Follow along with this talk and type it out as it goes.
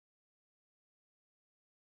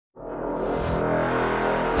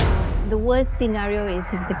The worst scenario is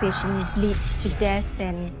if the patient bleeds to death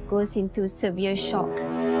and goes into severe shock.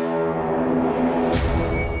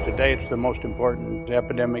 Today, it's the most important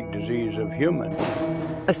epidemic disease of humans.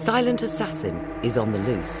 A silent assassin is on the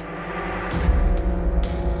loose.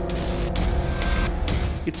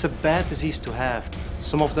 It's a bad disease to have.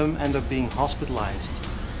 Some of them end up being hospitalized.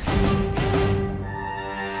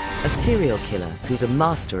 A serial killer who's a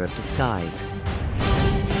master of disguise.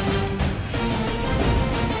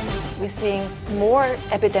 We're seeing more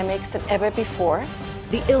epidemics than ever before.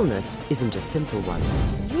 The illness isn't a simple one.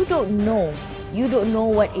 You don't know. You don't know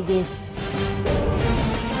what it is.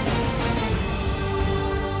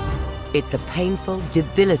 It's a painful,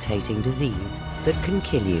 debilitating disease that can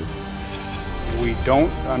kill you. We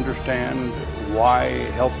don't understand why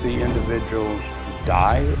healthy individuals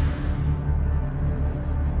die.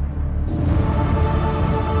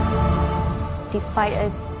 Despite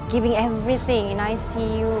us giving everything in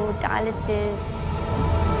ICU, dialysis.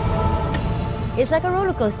 It's like a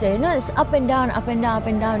roller coaster, you know, it's up and down, up and down, up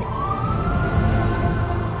and down.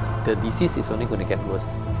 The disease is only going to get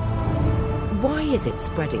worse. Why is it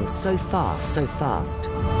spreading so far, so fast?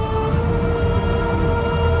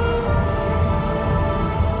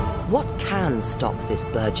 What can stop this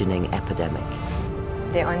burgeoning epidemic?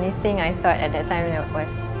 The only thing I thought at that time was,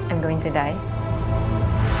 I'm going to die.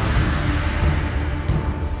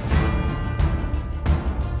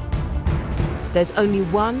 There's only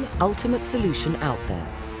one ultimate solution out there.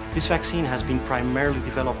 This vaccine has been primarily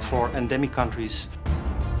developed for endemic countries.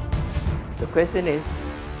 The question is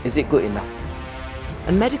it good enough?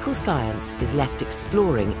 And medical science is left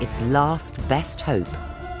exploring its last best hope.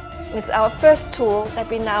 It's our first tool that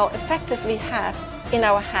we now effectively have in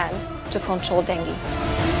our hands to control dengue.